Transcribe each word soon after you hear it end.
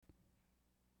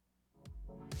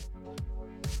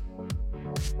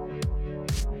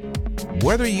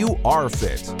Whether you are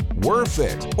fit, were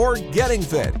fit, or getting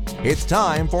fit, it's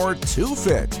time for Too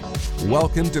Fit.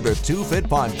 Welcome to the Too Fit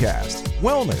Podcast,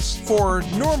 wellness for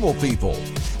normal people,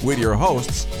 with your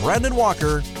hosts, Brandon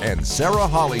Walker and Sarah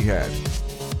Hollyhead.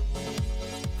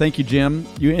 Thank you, Jim.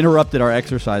 You interrupted our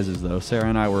exercises, though. Sarah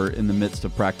and I were in the midst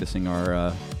of practicing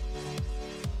our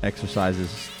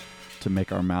exercises to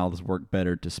make our mouths work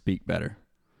better, to speak better.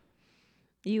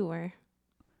 You were.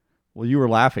 Well, you were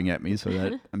laughing at me, so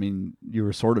that, I mean, you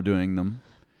were sort of doing them.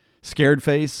 Scared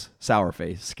face, sour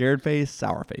face. Scared face,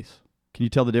 sour face. Can you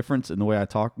tell the difference in the way I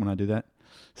talk when I do that?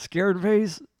 Scared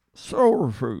face, sour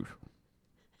face.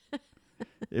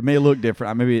 It may look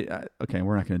different. Okay,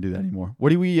 we're not going to do that anymore.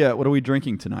 What are we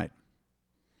drinking tonight?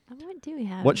 What do we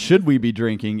have? What should we be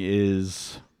drinking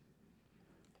is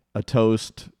a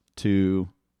toast to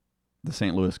the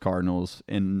St. Louis Cardinals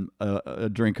and a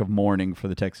drink of mourning for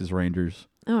the Texas Rangers.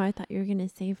 Oh, I thought you were going to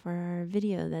say for our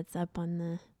video that's up on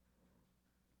the...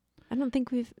 I don't think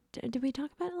did we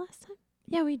talk about it last time?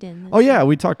 Yeah, we did. Yeah,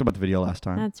 we talked about the video last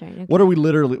time. That's right. Okay. What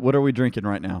are we drinking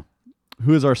right now?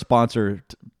 Who is our sponsor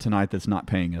tonight that's not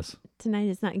paying us? Tonight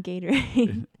it's not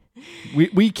Gatorade.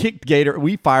 We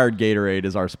fired Gatorade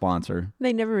as our sponsor.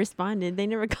 They never responded. They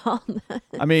never called us.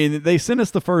 I mean, they sent us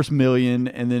the first $1 million,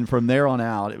 and then from there on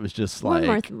out, it was just like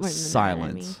more than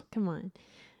silence. That, I mean, come on.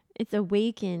 It's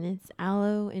Awaken. It's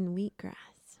aloe and wheatgrass.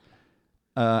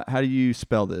 How do you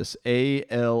spell this?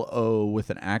 A-L-O with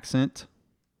an accent.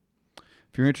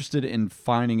 If you're interested in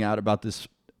finding out about this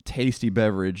tasty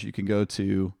beverage, you can go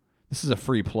to, this is a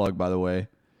free plug, by the way,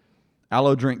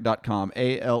 alodrink.com,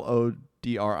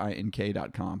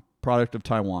 ALODRINK.com, product of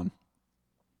Taiwan.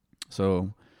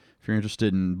 So if you're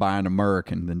interested in buying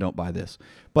American, then don't buy this.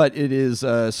 But it is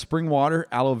spring water,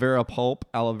 aloe vera pulp,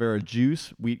 aloe vera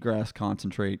juice, wheatgrass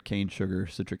concentrate, cane sugar,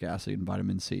 citric acid, and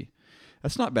vitamin C.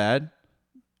 That's not bad.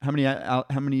 How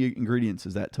many ingredients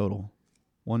is that total?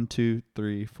 1, 2,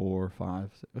 3, 4,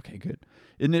 5. Okay, good.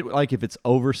 Isn't it like if it's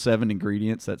over 7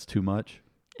 ingredients, that's too much?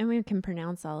 And we can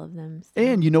pronounce all of them. So.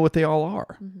 And you know what they all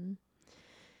are. Mm-hmm.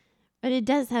 But it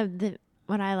does have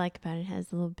what I like about it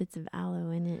has little bits of aloe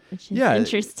in it, which is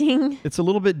interesting. It's a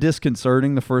little bit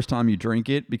disconcerting the first time you drink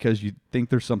it because you think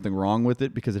there's something wrong with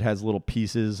it because it has little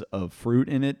pieces of fruit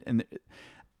in it. And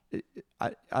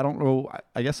I don't know.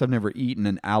 I guess I've never eaten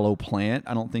an aloe plant.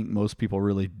 I don't think most people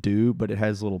really do, but it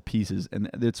has little pieces. And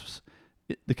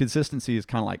the consistency is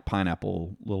kind of like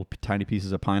pineapple, little tiny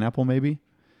pieces of pineapple maybe.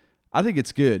 I think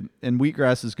it's good. And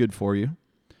wheatgrass is good for you.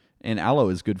 And aloe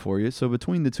is good for you. So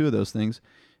between the two of those things,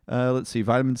 let's see,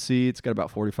 vitamin C, it's got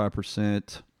about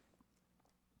 45%.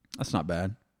 That's not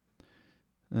bad.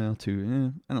 I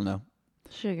don't know.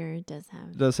 Sugar it does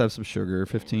have. It does have some sugar,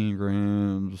 15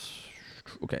 grams.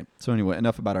 Okay, so anyway,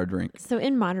 enough about our drink. So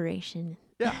in moderation.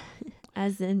 Yeah.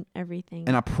 As in everything.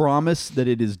 And I promise that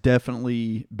it is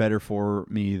definitely better for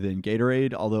me than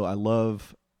Gatorade, although I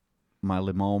love my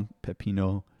limon,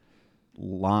 pepino,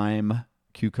 lime,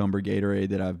 cucumber Gatorade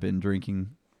that I've been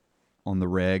drinking on the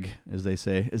reg, as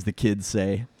the kids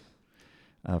say,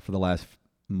 for the last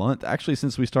month. Actually,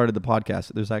 since we started the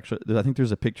podcast, I think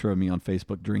there's a picture of me on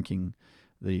Facebook drinking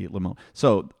the limon.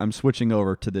 So I'm switching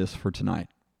over to this for tonight,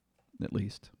 at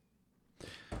least.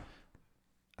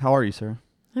 How are you, Sarah?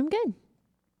 I'm good.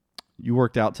 You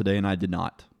worked out today, and I did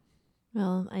not.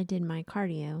 Well, I did my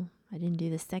cardio. I didn't do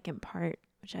the second part,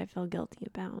 which I feel guilty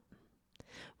about.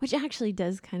 Which actually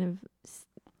does kind of,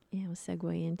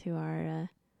 segue into our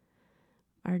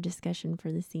discussion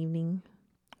for this evening.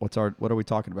 What are we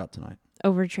talking about tonight?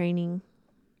 Overtraining.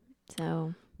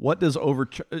 So. What does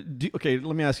okay,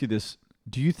 let me ask you this.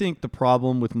 Do you think the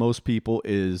problem with most people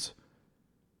is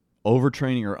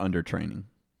overtraining or undertraining?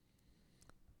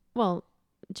 Well,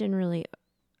 generally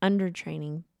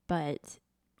undertraining, but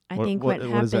I think what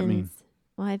happens. What does that mean?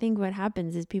 Well, I think what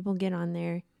happens is people get on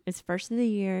there. It's first of the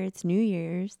year. It's New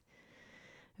Year's.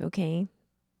 Okay.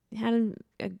 Had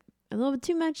a little bit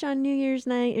too much on New Year's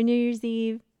night or New Year's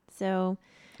Eve. So.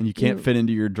 And you can't fit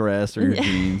into your dress or your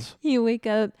jeans. You wake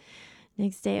up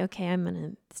next day. Okay, I'm going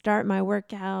to start my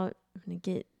workout. I'm going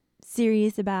to get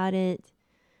serious about it.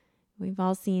 We've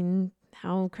all seen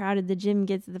how crowded the gym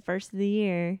gets at the first of the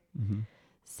year. Mm-hmm.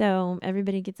 So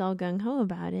everybody gets all gung-ho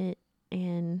about it.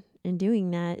 And in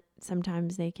doing that,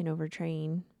 sometimes they can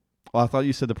overtrain. Well, I thought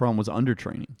you said the problem was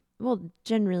undertraining. Well,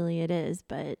 generally it is,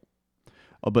 but...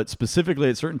 But specifically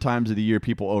at certain times of the year,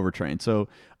 people overtrain. So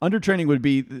undertraining would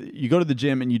be you go to the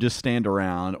gym and you just stand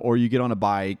around, or you get on a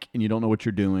bike and you don't know what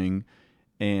you're doing.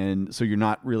 And so you're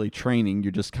not really training.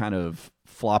 You're just kind of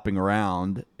flopping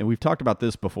around. And we've talked about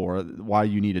this before, why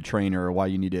you need a trainer or why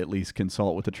you need to at least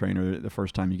consult with a trainer the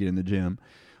first time you get in the gym.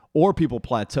 Or people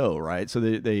plateau, right? So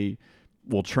they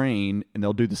will train and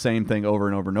they'll do the same thing over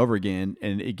and over and over again,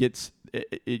 and it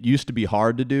used to be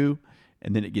hard to do,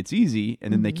 and then it gets easy,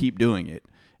 and then they keep doing it,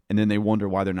 and then they wonder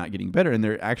why they're not getting better, and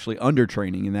they're actually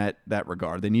undertraining in that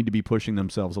regard. They need to be pushing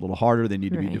themselves a little harder. They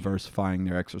need to be diversifying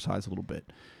their exercise a little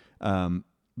bit.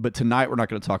 But tonight we're not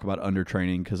going to talk about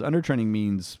undertraining, because undertraining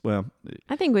means, well,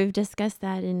 I think we've discussed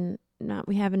that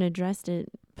we haven't addressed it,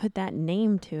 put that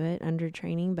name to it,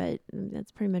 undertraining, but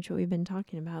that's pretty much what we've been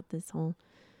talking about this whole,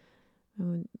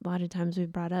 a lot of times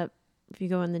we've brought up, if you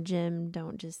go in the gym,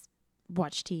 don't just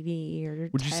watch TV or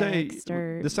would you say,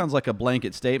 this sounds like a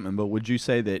blanket statement, but would you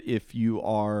say that if you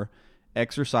are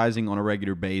exercising on a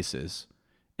regular basis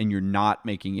and you're not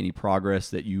making any progress,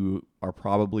 that you are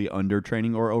probably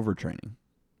undertraining or overtraining?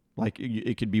 Like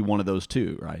it could be one of those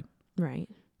two, right? Right.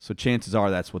 So chances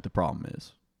are that's what the problem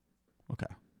is.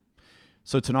 Okay.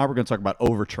 So tonight we're going to talk about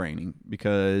overtraining,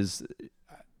 because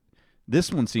this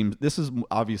is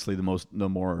obviously the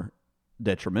more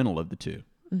detrimental of the two.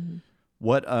 Mm-hmm.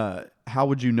 How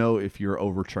would you know if you're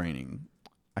overtraining?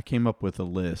 I came up with a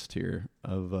list here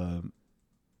of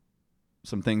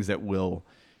some things that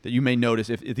you may notice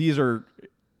if these are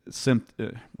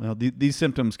these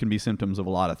symptoms can be symptoms of a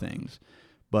lot of things,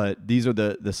 but these are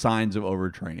the signs of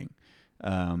overtraining.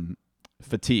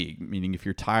 Fatigue, meaning if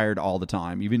you're tired all the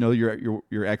time, even though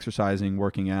you're exercising,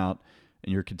 working out,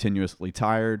 and you're continuously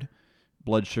tired.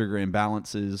 Blood sugar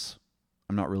imbalances.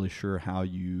 I'm not really sure how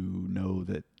you know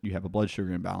that you have a blood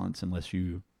sugar imbalance unless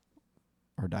you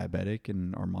are diabetic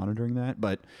and are monitoring that,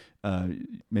 but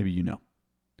maybe you know.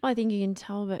 Well, I think you can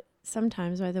tell, but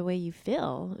sometimes by the way you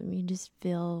feel. I mean, you just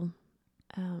feel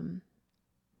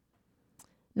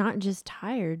not just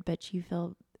tired, but you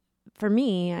feel. For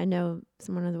me, I know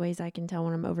one of the ways I can tell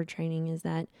when I'm overtraining is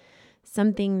that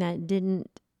something that didn't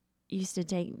used to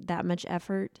take that much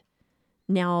effort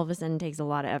now all of a sudden takes a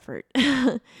lot of effort.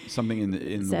 Something in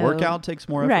the workout takes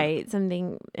more effort? Right.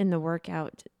 Something in the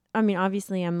workout. I mean,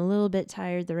 obviously, I'm a little bit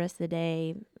tired the rest of the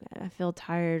day. I feel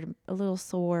tired, a little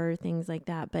sore, things like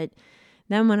that. But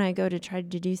then when I go to try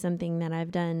to do something that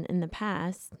I've done in the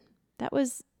past, that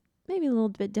was maybe a little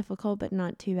bit difficult, but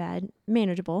not too bad,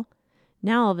 manageable.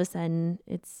 Now all of a sudden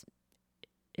it's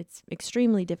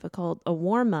extremely difficult. A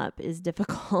warm up is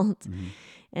difficult. Mm-hmm.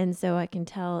 And so I can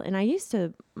tell, and I used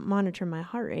to monitor my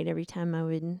heart rate every time I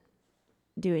would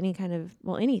do any kind of,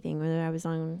 anything, whether I was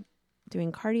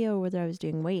doing cardio or whether I was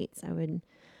doing weights. I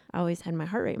always had my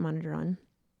heart rate monitor on.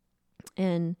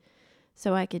 And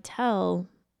so I could tell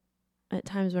at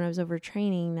times when I was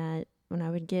overtraining that when I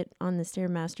would get on the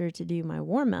Stairmaster to do my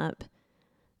warm up,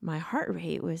 my heart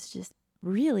rate was just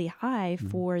really high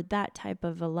for that type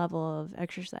of a level of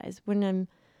exercise.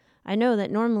 I know that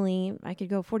normally I could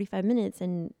go 45 minutes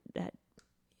and at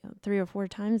 3 or 4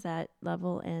 times that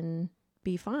level and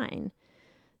be fine.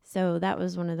 So that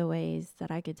was one of the ways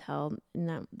that I could tell,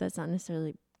 and that's not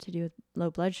necessarily to do with low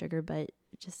blood sugar, but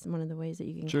just one of the ways that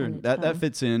you can kind of tell. That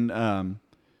fits in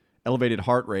elevated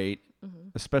heart rate,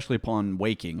 especially upon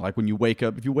waking. Like when you wake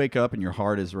up, if you wake up and your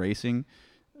heart is racing,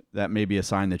 that may be a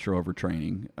sign that you're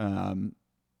overtraining.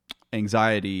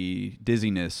 Anxiety,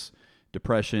 dizziness,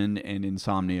 depression, and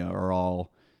insomnia are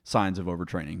all signs of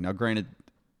overtraining. Now, granted,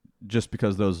 just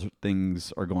because those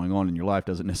things are going on in your life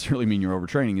doesn't necessarily mean you're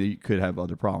overtraining. You could have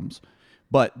other problems.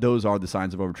 But those are the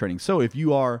signs of overtraining. So if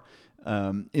you are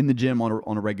in the gym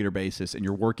on a regular basis and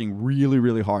you're working really,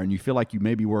 really hard and you feel like you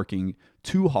may be working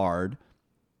too hard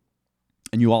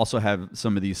and you also have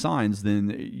some of these signs,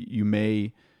 then you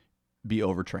may be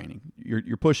overtraining.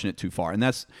 You're pushing it too far. And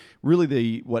that's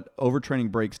really what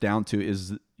overtraining breaks down to,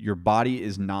 is your body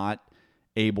is not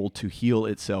able to heal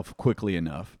itself quickly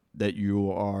enough, that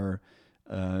you are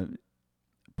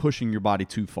pushing your body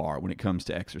too far when it comes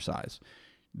to exercise.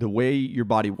 The way your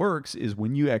body works is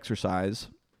when you exercise,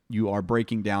 you are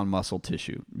breaking down muscle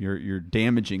tissue. You're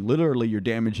damaging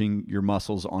your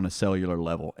muscles on a cellular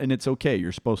level. And it's okay.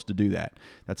 You're supposed to do that.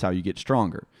 That's how you get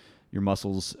stronger. Your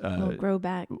muscles grow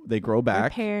back. They grow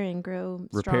back. Repair and grow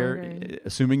stronger.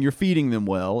 Assuming you're feeding them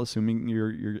well, assuming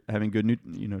you're having good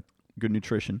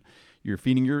nutrition, you're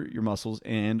feeding your muscles,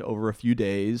 and over a few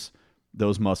days,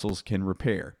 those muscles can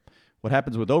repair. What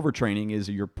happens with overtraining is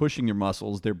you're pushing your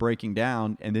muscles, they're breaking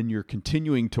down, and then you're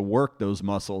continuing to work those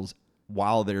muscles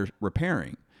while they're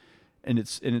repairing. And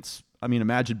it's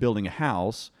imagine building a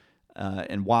house,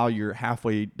 and while you're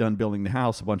halfway done building the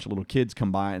house, a bunch of little kids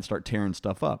come by and start tearing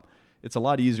stuff up. It's a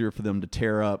lot easier for them to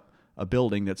tear up a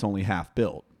building that's only half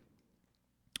built.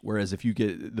 Whereas if you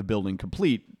get the building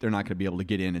complete, they're not going to be able to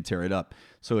get in and tear it up.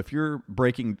 So if you're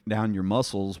breaking down your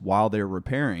muscles while they're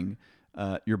repairing,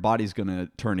 your body's going to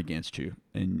turn against you,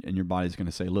 and your body's going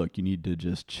to say, look, you need to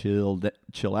just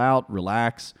chill out,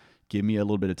 relax, give me a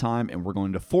little bit of time, and we're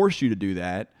going to force you to do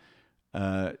that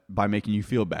by making you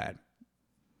feel bad.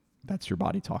 That's your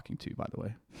body talking to you, by the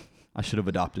way. I should have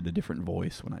adopted a different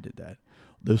voice when I did that.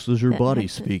 This is your body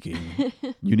speaking.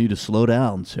 You need to slow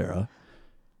down, Sarah.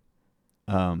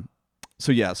 So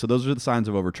those are the signs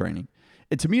of overtraining.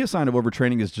 And to me, a sign of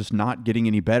overtraining is just not getting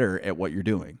any better at what you're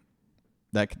doing.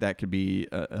 That could be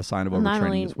a sign of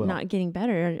overtraining as well. Not getting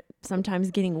better,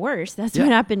 sometimes getting worse. That's what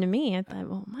happened to me. I thought,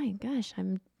 well, my gosh,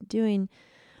 I'm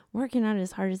working out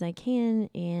as hard as I can,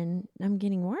 and I'm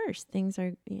getting worse. Things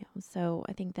are, so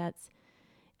I think that's,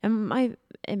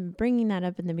 and bringing that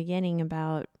up in the beginning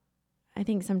about, I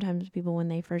think sometimes people, when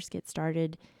they first get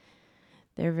started,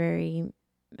 they're very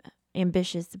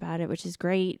ambitious about it, which is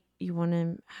great. You want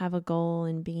to have a goal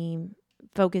and be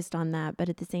focused on that, but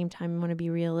at the same time, you want to be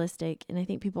realistic. And I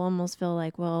think people almost feel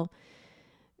like, well,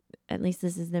 at least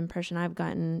this is the impression I've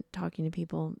gotten talking to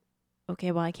people.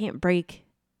 Okay, well, I can't break.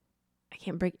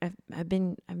 I've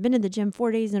been in the gym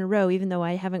 4 days in a row, even though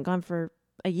I haven't gone for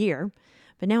a year.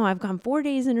 But now I've gone 4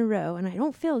 days in a row, and I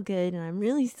don't feel good, and I'm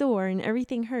really sore, and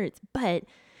everything hurts. But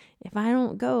if I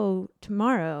don't go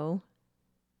tomorrow,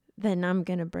 then I'm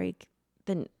gonna break.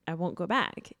 Then I won't go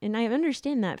back. And I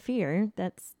understand that fear.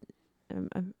 That's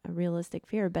a realistic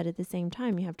fear. But at the same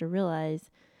time, you have to realize,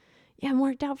 I'm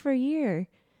worked out for a year.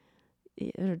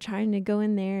 Trying to go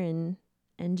in there and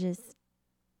just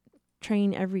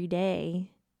train every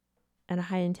day at a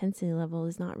high intensity level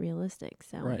is not realistic.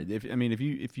 So right.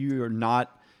 If you are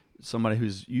not somebody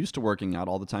who's used to working out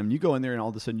all the time, you go in there and all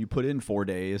of a sudden you put in 4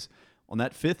 days. On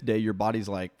that 5th day, your body's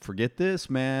like, forget this,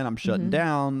 man, I'm shutting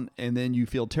down. And then you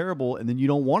feel terrible, and then you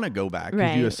don't want to go back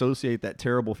because you associate that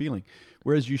terrible feeling.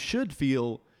 Whereas you should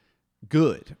feel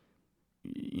good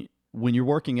when you're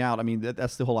working out. I mean,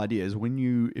 that's the whole idea, is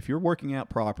if you're working out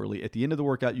properly, at the end of the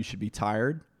workout, you should be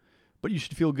tired, but you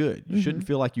should feel good. You shouldn't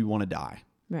feel like you want to die.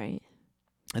 Right.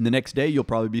 And the next day, you'll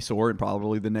probably be sore, and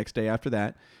probably the next day after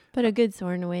that. But a good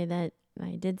sore in a way that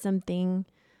I did something,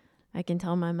 I can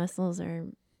tell my muscles are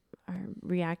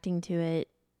reacting to it,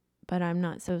 but I'm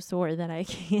not so sore that I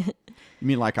can't. You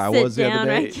mean like I was the other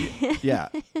day? Yeah.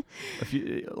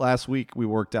 Last week we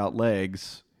worked out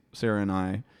legs, Sarah and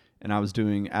I was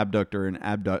doing abductor and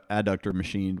adductor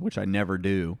machine, which I never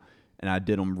do, and I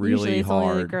did them really Usually it's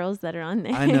hard. Only the girls that are on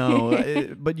there. I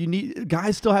know, but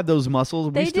guys still have those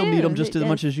muscles. We still need them just as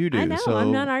much as you do. I know. So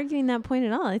I'm not arguing that point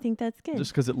at all. I think that's good.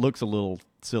 Just because it looks a little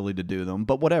silly to do them,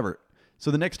 but whatever. So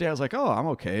the next day I was like, oh, I'm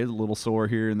okay. A little sore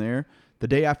here and there. The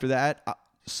day after that,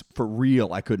 for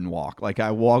real, I couldn't walk. Like I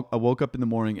woke up in the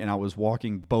morning and I was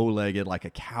walking bow-legged like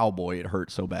a cowboy. It hurt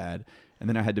so bad. And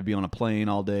then I had to be on a plane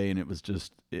all day, and it was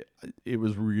just, it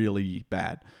was really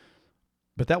bad.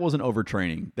 But that wasn't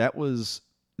overtraining. That was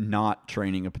not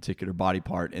training a particular body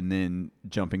part and then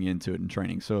jumping into it and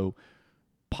training. So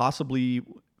possibly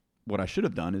what I should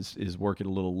have done is work it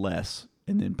a little less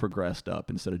and then progressed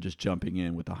up instead of just jumping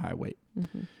in with a high weight.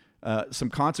 Some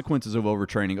consequences of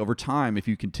overtraining. Over time, if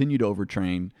you continue to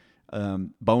overtrain,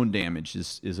 bone damage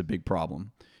is a big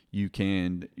problem.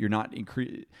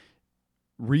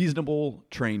 Reasonable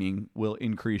training will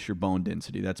increase your bone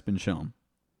density. That's been shown.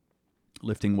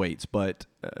 Lifting weights, but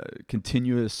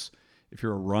continuous, if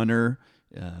you're a runner,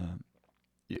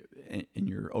 and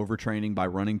you're overtraining by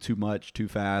running too much, too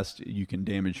fast, you can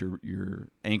damage your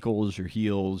ankles, your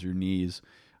heels, your knees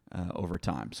over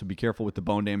time. So be careful with the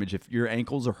bone damage. If your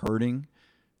ankles are hurting,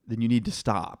 then you need to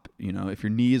stop. If your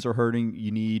knees are hurting,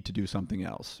 you need to do something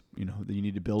else. You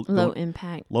need to build low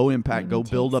impact. Go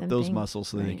build up those muscles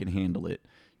so that they can handle it.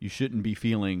 You shouldn't be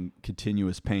feeling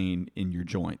continuous pain in your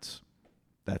joints.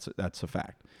 That's a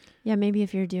fact. Yeah, maybe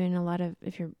if you're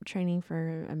training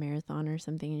for a marathon or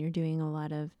something and you're doing a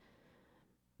lot of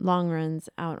long runs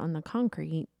out on the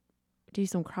concrete, do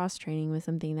some cross training with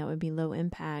something that would be low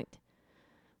impact,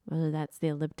 whether that's the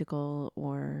elliptical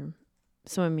or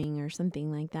swimming or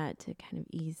something like that, to kind of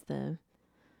ease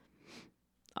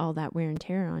all that wear and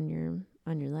tear on your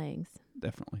legs.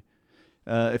 Definitely.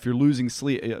 If you're losing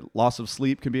sleep, loss of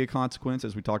sleep can be a consequence,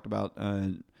 as we talked about.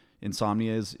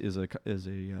 Insomnia is a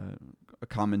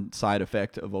common side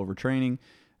effect of overtraining.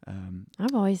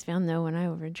 I've always found, though, when I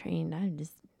overtrained,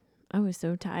 I was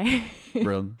so tired.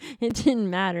 Really? It didn't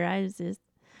matter. I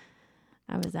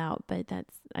was out. But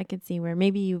I could see where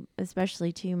maybe you,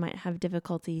 especially too, might have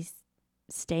difficulties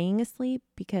staying asleep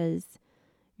because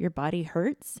your body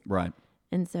hurts. Right.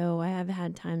 And so I have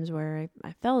had times where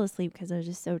I fell asleep because I was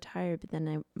just so tired, but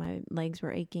then my legs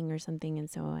were aching or something, and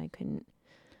so I couldn't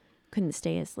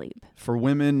stay asleep. For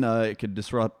women, it could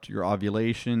disrupt your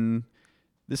ovulation.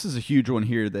 This is a huge one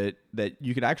here that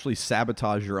you could actually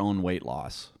sabotage your own weight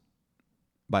loss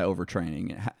by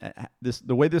overtraining.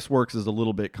 The way this works is a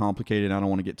little bit complicated. I don't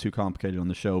want to get too complicated on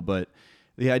the show, but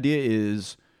the idea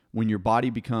is when your body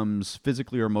becomes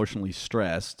physically or emotionally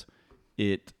stressed,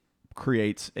 it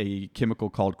creates a chemical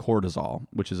called cortisol,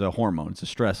 which is a hormone. It's a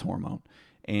stress hormone.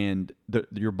 And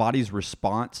your body's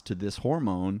response to this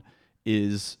hormone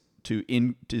is to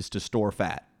store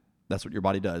fat. That's what your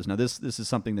body does. Now, this is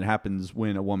something that happens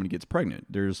when a woman gets pregnant.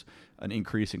 There's an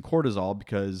increase in cortisol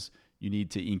because you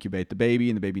need to incubate the baby,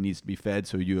 and the baby needs to be fed,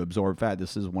 so you absorb fat.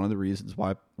 This is one of the reasons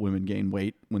why women gain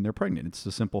weight when they're pregnant. It's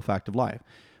a simple fact of life.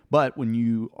 But when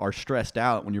you are stressed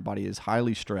out, when your body is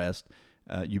highly stressed,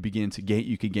 you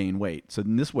could gain weight. So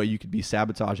in this way, you could be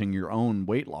sabotaging your own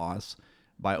weight loss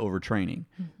by overtraining.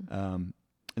 And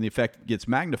the effect gets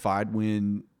magnified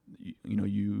when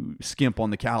you skimp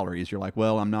on the calories. You're like,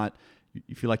 well,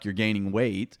 you feel like you're gaining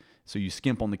weight, so you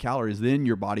skimp on the calories. Then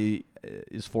your body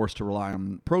is forced to rely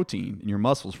on protein in your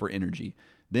muscles for energy.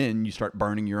 Then you start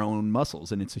burning your own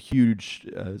muscles, and it's a huge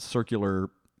circular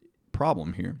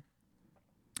problem here.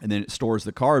 And then it stores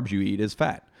the carbs you eat as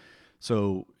fat.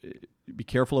 So be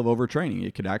careful of overtraining.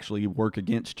 It could actually work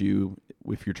against you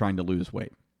if you're trying to lose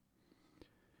weight.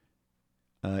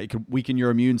 It could weaken your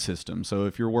immune system. So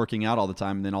if you're working out all the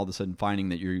time and then all of a sudden finding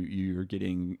that you're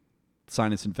getting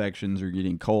sinus infections or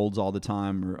getting colds all the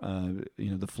time, or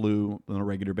the flu on a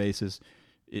regular basis,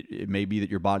 it may be that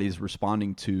your body is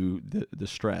responding to the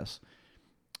stress.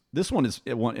 This one is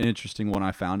an interesting one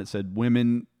I found. It said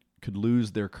women could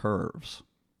lose their curves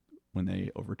when they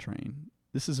overtrain.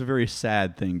 This is a very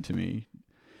sad thing to me.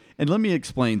 And let me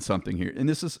explain something here. And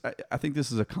I think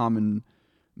this is a common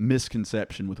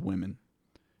misconception with women.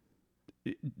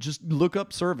 Just look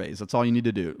up surveys. That's all you need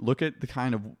to do. Look at the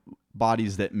kind of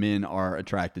bodies that men are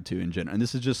attracted to in general. And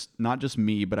this is just not just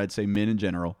me, but I'd say men in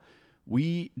general.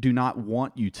 We do not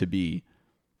want you to be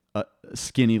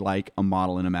skinny like a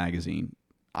model in a magazine.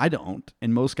 I don't,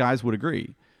 and most guys would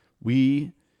agree.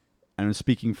 And I'm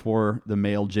speaking for the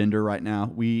male gender right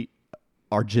now, we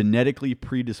are genetically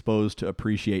predisposed to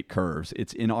appreciate curves.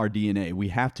 It's in our DNA. We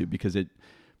have to, because it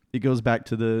goes back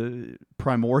to the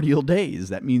primordial days.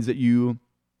 That means that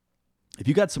if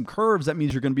you got some curves, that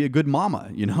means you're going to be a good mama,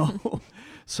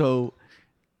 So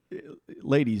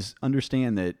ladies,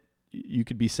 understand that you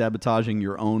could be sabotaging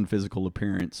your own physical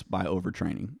appearance by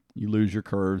overtraining. You lose your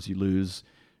curves, you lose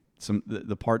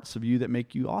the parts of you that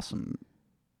make you awesome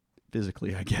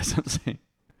physically, I guess I'm saying.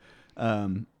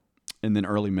 And then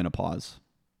early menopause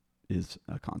is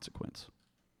a consequence.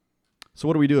 So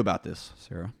what do we do about this,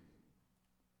 Sarah?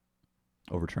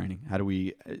 Overtraining. How do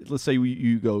we, let's say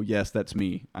you go, yes, that's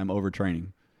me, I'm overtraining.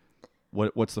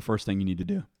 What's the first thing you need to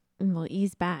do? Well,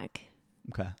 ease back.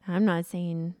 Okay. I'm not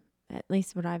saying, at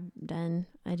least what I've done,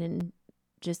 I didn't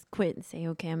just quit and say,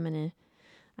 okay,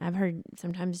 I've heard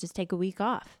sometimes just take a week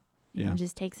off.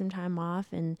 Just take some time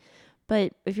off.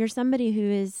 But if you're somebody who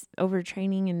is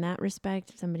overtraining in that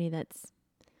respect, somebody that's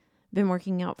been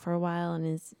working out for a while and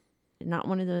is not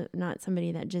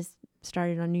somebody that just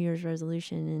started on New Year's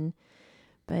resolution,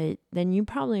 but then you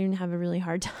probably have a really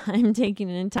hard time taking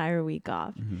an entire week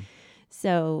off. Mm-hmm.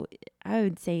 So I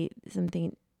would say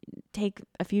take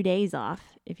a few days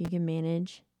off if you can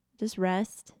manage. Just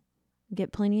rest,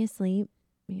 get plenty of sleep,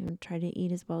 try to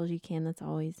eat as well as you can. That's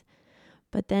always,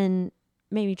 but then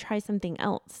maybe try something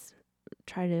else.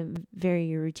 Try to vary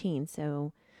your routine.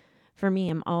 So for me,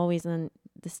 I'm always on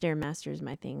the Stairmaster is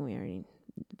my thing. We already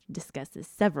discussed this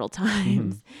several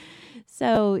times. Mm-hmm.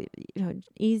 So,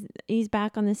 ease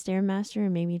back on the Stairmaster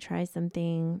and maybe try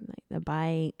something like the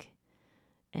bike,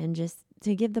 and just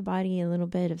to give the body a little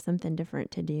bit of something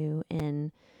different to do,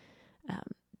 and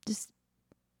just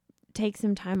take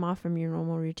some time off from your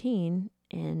normal routine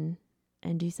and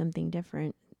do something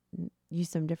different, use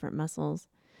some different muscles.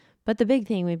 But the big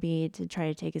thing would be to try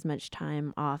to take as much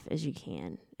time off as you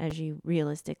can, as you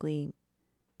realistically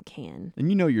can.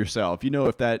 And yourself,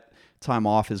 if that time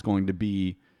off is going to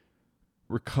be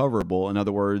recoverable. In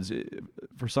other words,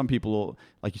 for some people,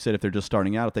 like you said, if they're just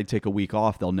starting out, if they take a week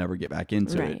off, they'll never get back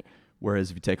into it.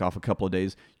 Whereas if you take off a couple of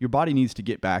days, your body needs to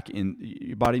get back in,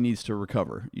 your body needs to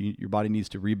recover. Your body needs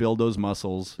to rebuild those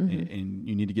muscles, mm-hmm. and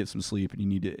you need to get some sleep,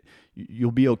 and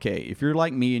you'll be okay. If you're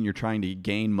like me and you're trying to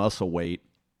gain muscle weight,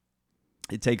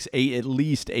 it takes at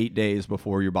least 8 days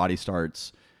before your body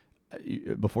starts,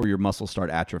 before your muscles start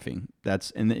atrophying.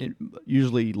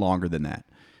 Usually longer than that.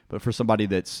 But for somebody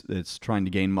that's trying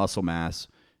to gain muscle mass,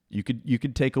 you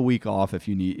could take a week off if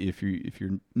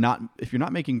you're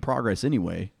not making progress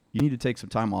anyway. You need to take some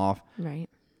time off. Right.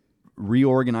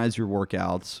 Reorganize your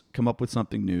workouts, come up with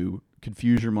something new,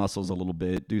 confuse your muscles a little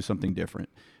bit, do something different.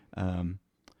 And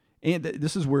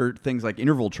this is where things like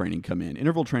interval training come in.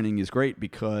 Interval training is great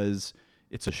because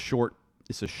it's a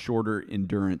shorter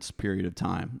endurance period of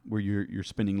time where you're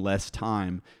spending less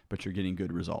time, but you're getting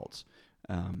good results.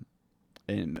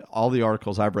 And all the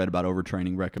articles I've read about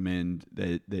overtraining recommend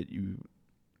that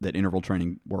interval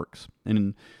training works.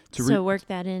 And so work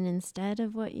that in instead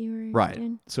of what you were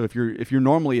doing? So if you're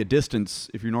normally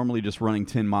just running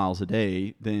 10 miles a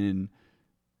day, then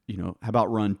how about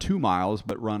run 2 miles,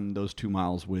 but run those 2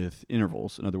 miles with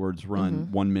intervals. In other words, run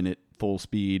 1 minute full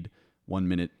speed, 1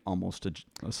 minute almost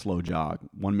a slow jog,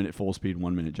 1 minute full speed,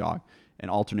 1 minute jog, and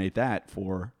alternate that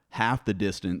for half the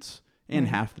distance and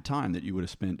half the time that you would have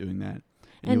spent doing that.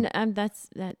 And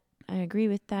I agree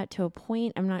with that to a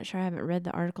point. I'm not sure. I haven't read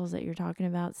the articles that you're talking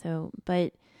about.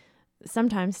 But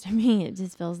sometimes to me, it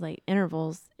just feels like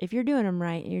intervals. If you're doing them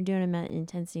right and you're doing them at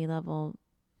intensity level,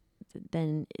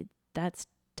 then that's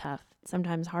tough.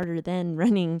 Sometimes harder than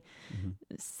running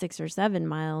 6 or 7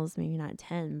 miles, maybe not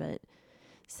 10, but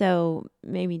so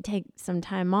maybe take some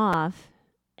time off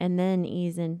and then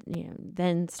ease in,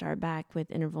 then start back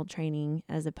with interval training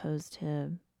as opposed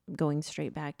to going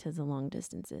straight back to the long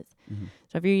distances.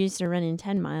 So if you're used to running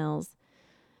 10 miles,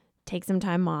 take some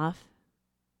time off,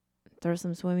 throw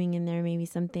some swimming in there, maybe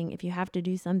something, if you have to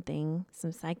do something,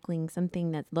 some cycling,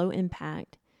 something that's low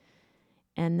impact,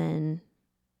 and then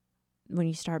when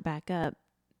you start back up,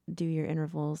 do your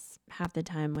intervals half the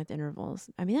time with intervals.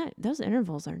 I mean, those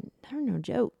intervals they're no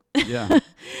joke. Yeah.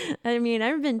 I mean,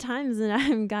 there have been times that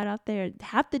I got out there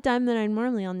half the time that I'm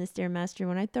normally on the Stairmaster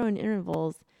when I throw in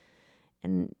intervals,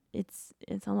 and it's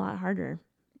a lot harder.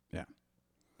 Yeah.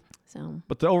 So.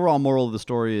 But the overall moral of the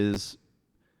story is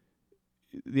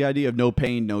the idea of no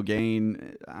pain, no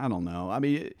gain. I don't know. I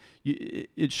mean,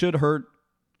 it should hurt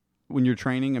when you're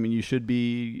training. I mean, you should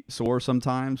be sore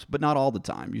sometimes, but not all the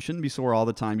time. You shouldn't be sore all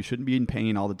the time. You shouldn't be in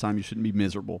pain all the time. You shouldn't be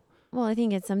miserable. Well, I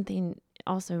think it's something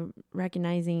also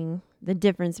recognizing the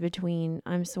difference between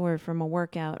I'm sore from a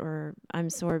workout or I'm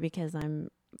sore because I'm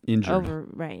injured.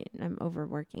 I'm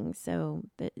overworking. So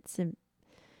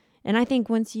and I think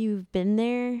once you've been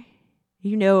there,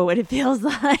 you know what it feels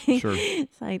like. Sure.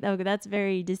 It's like, okay, that's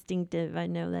very distinctive. I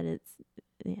know that it's,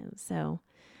 so.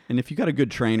 And if you got a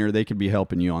good trainer, they could be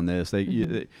helping you on this.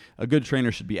 A good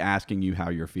trainer should be asking you how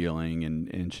you're feeling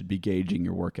and should be gauging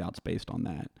your workouts based on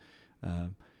that.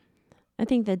 I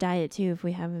think the diet too, if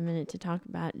we have a minute to talk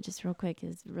about it just real quick,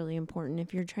 is really important.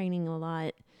 If you're training a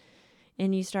lot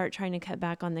and you start trying to cut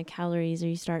back on the calories or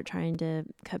you start trying to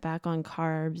cut back on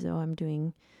carbs,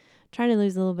 trying to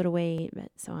lose a little bit of weight,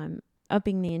 but so I'm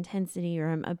upping the intensity or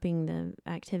I'm upping the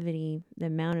activity, the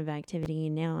amount of activity,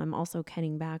 and now I'm also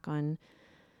cutting back on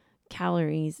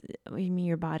calories. I mean,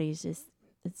 your body's it's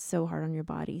so hard on your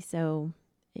body. So,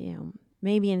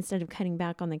 maybe instead of cutting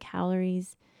back on the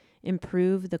calories,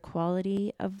 improve the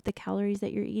quality of the calories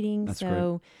that you're eating. That's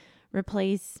so great.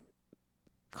 Replace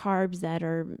carbs that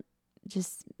are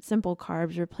just simple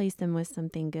carbs, replace them with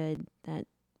something good that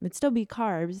would still be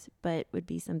carbs, but would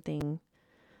be something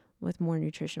with more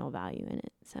nutritional value in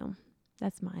it. So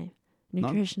that's my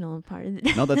nutritional part of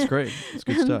it. No, that's great. It's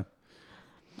good stuff.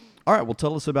 All right. Well,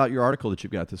 tell us about your article that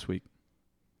you've got this week.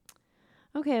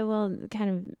 Okay. Well, kind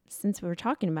of since we're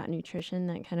talking about nutrition,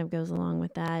 that kind of goes along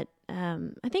with that.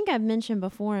 I think I've mentioned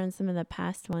before in some of the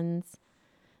past ones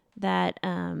that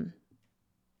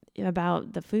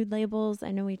about the food labels.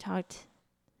 I know we talked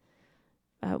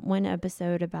one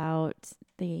episode about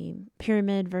the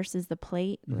pyramid versus the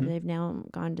plate, where they've now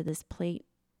gone to this plate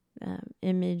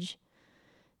image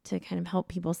to kind of help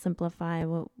people simplify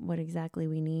what exactly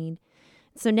we need.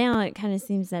 So now it kind of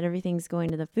seems that everything's going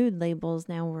to the food labels.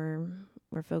 Now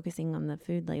we're focusing on the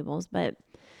food labels. But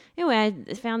anyway,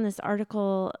 I found this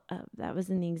article that was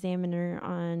in the Examiner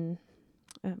on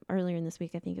earlier in this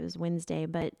week. I think it was Wednesday.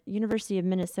 But University of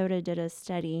Minnesota did a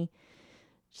study.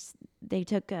 They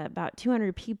took about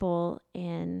 200 people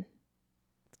and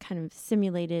kind of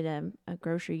simulated a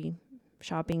grocery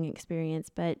shopping experience.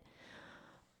 But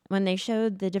when they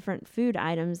showed the different food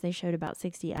items, they showed about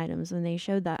 60 items. When they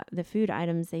showed the food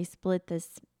items, they split the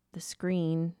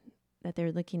screen that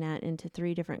they're looking at into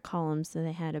 3 different columns. So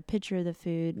they had a picture of the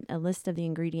food, a list of the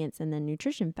ingredients, and then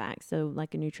nutrition facts. So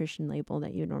like a nutrition label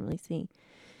that you would normally see.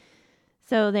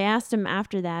 So they asked them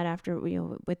after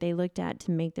what they looked at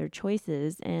to make their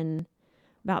choices, and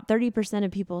about 30%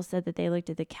 of people said that they looked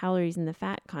at the calories and the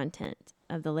fat content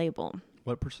of the label.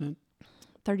 What percent?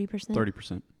 30%.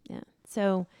 30%. Yeah.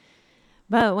 So,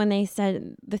 but when they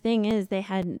said, the thing is, they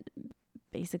had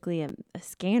basically a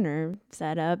scanner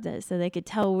set up so they could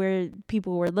tell where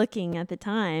people were looking at the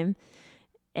time.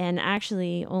 And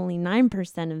actually only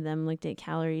 9% of them looked at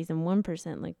calories and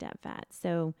 1% looked at fat.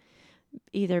 So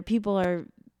either people are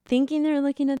thinking they're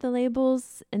looking at the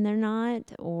labels and they're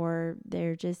not, or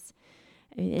they're just,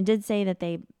 I mean, it did say that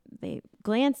they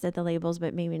glanced at the labels,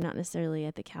 but maybe not necessarily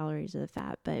at the calories or the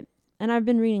fat. And I've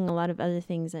been reading a lot of other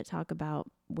things that talk about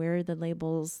where the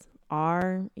labels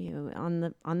are, on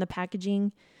the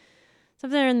packaging. So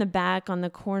if they're in the back, on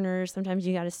the corners, sometimes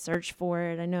you got to search for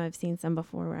it. I know I've seen some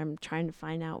before where I'm trying to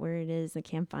find out where it is. I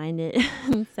can't find it.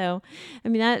 So, I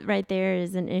mean, that right there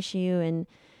is an issue. And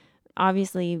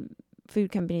obviously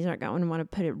food companies aren't going to want to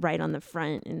put it right on the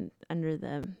front and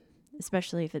under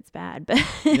especially if it's bad. But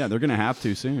yeah, they're going to have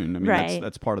to soon. I mean, right.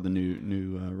 that's part of the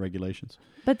new regulations.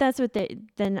 But that's what Do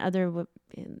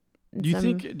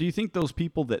you think those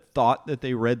people that thought that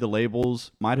they read the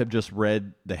labels might have just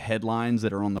read the headlines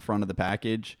that are on the front of the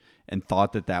package and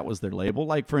thought that was their label?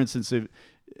 Like, for instance, if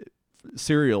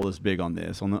cereal is big on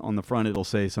this. On the front, it'll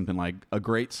say something like a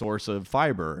great source of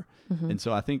fiber. Mm-hmm. And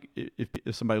so I think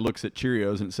if somebody looks at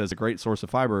Cheerios and it says a great source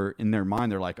of fiber, in their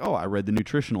mind, they're like, oh, I read the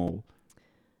nutritional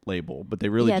label, but they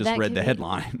really just read the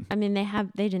headline. I mean,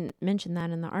 they didn't mention that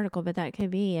in the article, but that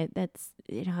could be it. That's,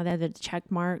 they're the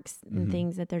check marks and mm-hmm.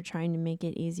 things that they're trying to make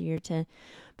it easier to.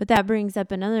 But that brings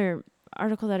up another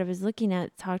article that I was looking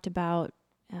at, talked about,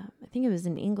 I think it was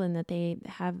in England, that they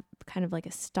have kind of like a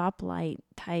stoplight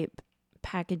type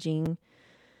packaging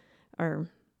or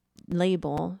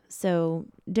label. So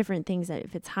different things that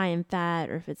if it's high in fat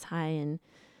or if it's high in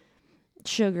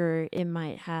sugar, it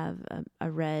might have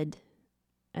a red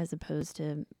as opposed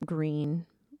to green,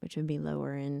 which would be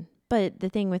lower in. But the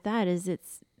thing with that is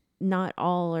it's not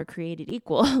all are created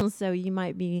equal. So you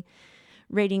might be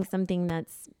rating something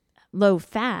that's low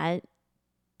fat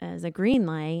as a green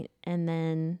light, and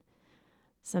then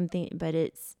something, but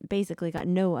it's basically got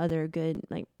no other good,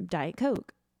 like Diet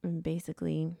Coke, and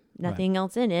basically nothing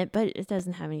else in it, but it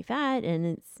doesn't have any fat and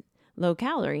it's low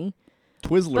calorie.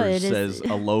 Twizzlers says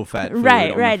a low fat food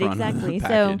right, on right, the front exactly. of the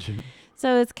package.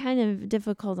 So it's kind of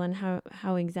difficult on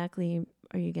how exactly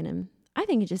are you going to, I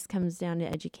think it just comes down to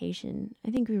education. I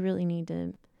think we really need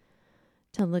to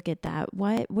look at that.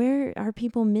 Where are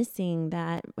people missing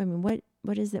that? I mean, what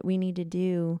is it we need to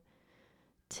do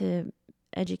to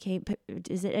educate?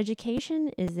 Is it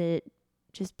education? Is it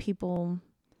just people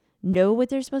know what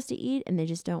they're supposed to eat and they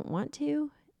just don't want to?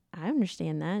 I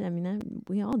understand that. I mean,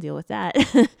 we all deal with that.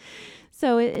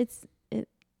 So it's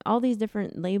all these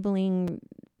different labeling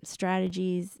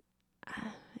strategies.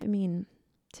 I mean,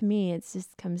 to me, it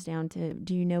just comes down to,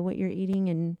 do you know what you're eating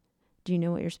and do you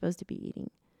know what you're supposed to be eating?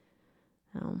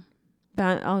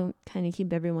 But I'll kind of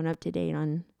keep everyone up to date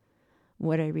on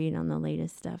what I read on the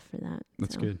latest stuff for that.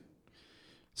 That's good.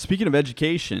 Speaking of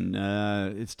education,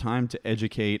 it's time to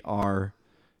educate our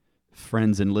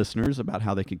friends and listeners about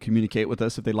how they can communicate with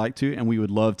us if they'd like to, and we would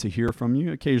love to hear from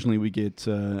you. Occasionally we get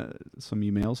some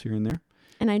emails here and there.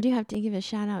 And I do have to give a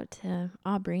shout out to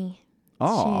Aubrey.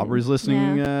 Aubrey's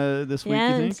listening this week,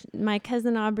 you think? My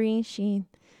cousin Aubrey, she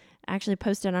actually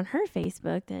posted on her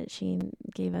Facebook that she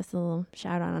gave us a little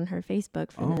shout out on her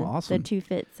Facebook for the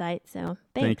 2Fit site. So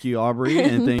thanks. Thank you, Aubrey,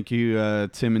 and thank you,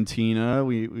 Tim and Tina.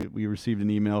 We received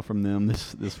an email from them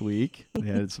this week. They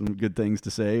had some good things to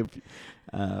say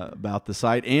about the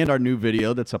site and our new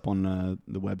video that's up on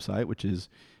the website, which is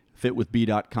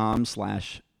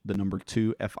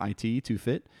fitwithb.com/2FIT,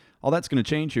 2fit. All that's going to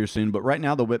change here soon, but right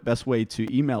now the best way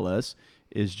to email us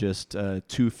is just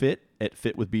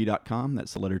 2fit@fitwithb.com.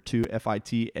 That's the letter 2,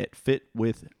 FIT, at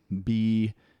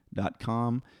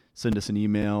fitwithb.com. Send us an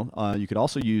email. You could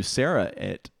also use Sarah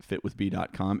at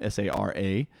fitwithb.com,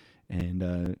 SARA,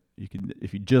 and you can,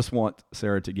 if you just want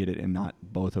Sarah to get it and not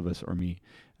both of us or me.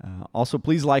 Also,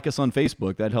 please like us on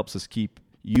Facebook. That helps us keep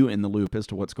you in the loop as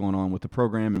to what's going on with the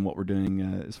program and what we're doing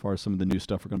as far as some of the new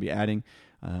stuff we're going to be adding.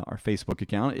 Our Facebook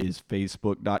account is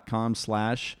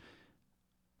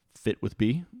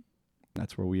facebook.com/fitwithb.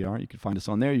 That's where we are. You can find us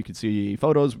on there. You can see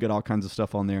photos. We've got all kinds of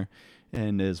stuff on there,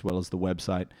 and as well as the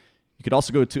website. You could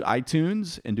also go to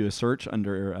iTunes and do a search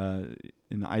under,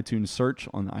 in the iTunes search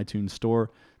on the iTunes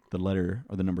store, the letter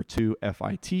or the number 2,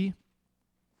 FIT,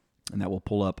 and that will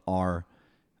pull up our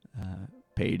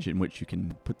page in which you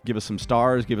can give us some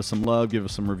stars, give us some love, give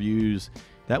us some reviews.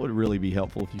 That would really be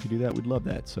helpful if you could do that. We'd love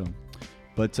that. So,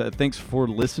 but thanks for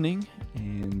listening,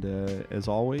 and as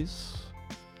always,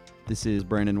 this is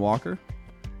Brandon Walker.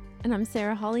 And I'm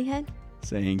Sarah Hollyhead.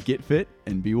 Saying get fit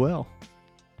and be well.